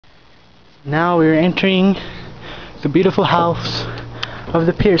Now we're entering the beautiful house of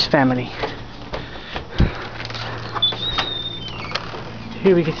the Pierce family.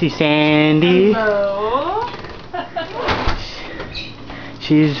 Here we can see Sandy. Hello.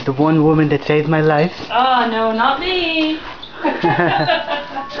 She's the one woman that saved my life. Oh, no, not me. Oops.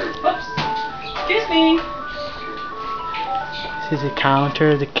 Excuse me. This is the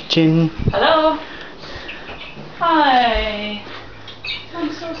counter, the kitchen. Hello. Hi.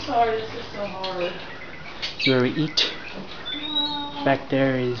 I'm so sorry, this is so hard. Where we eat. Back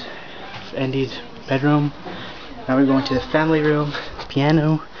there is Andy's bedroom. Now we're going to the family room.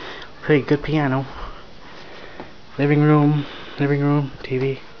 Piano. Pretty good piano. Living room,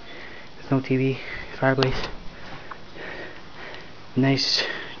 TV. There's no TV. Fireplace. Nice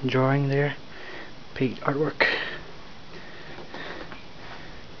drawing there. Big artwork.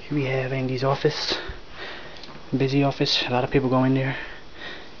 Here we have Andy's office. Busy office. A lot of people go in there.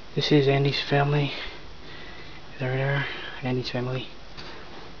 This is Andy's family. They're there. Andy's family.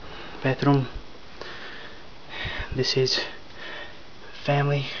 Bathroom. This is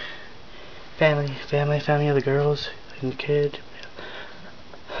family of the girls and the kid.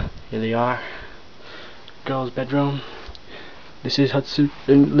 Here they are. Girls' bedroom. This is Hudson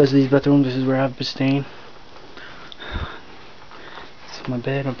and Leslie's bedroom. This is where I've been staying. This is my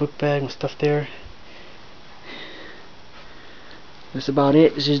bed, my book bag, my stuff there. That's about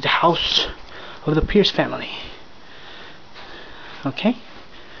it. This is the house of the Pierce family. Okay?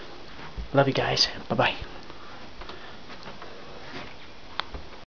 Love you guys. Bye bye.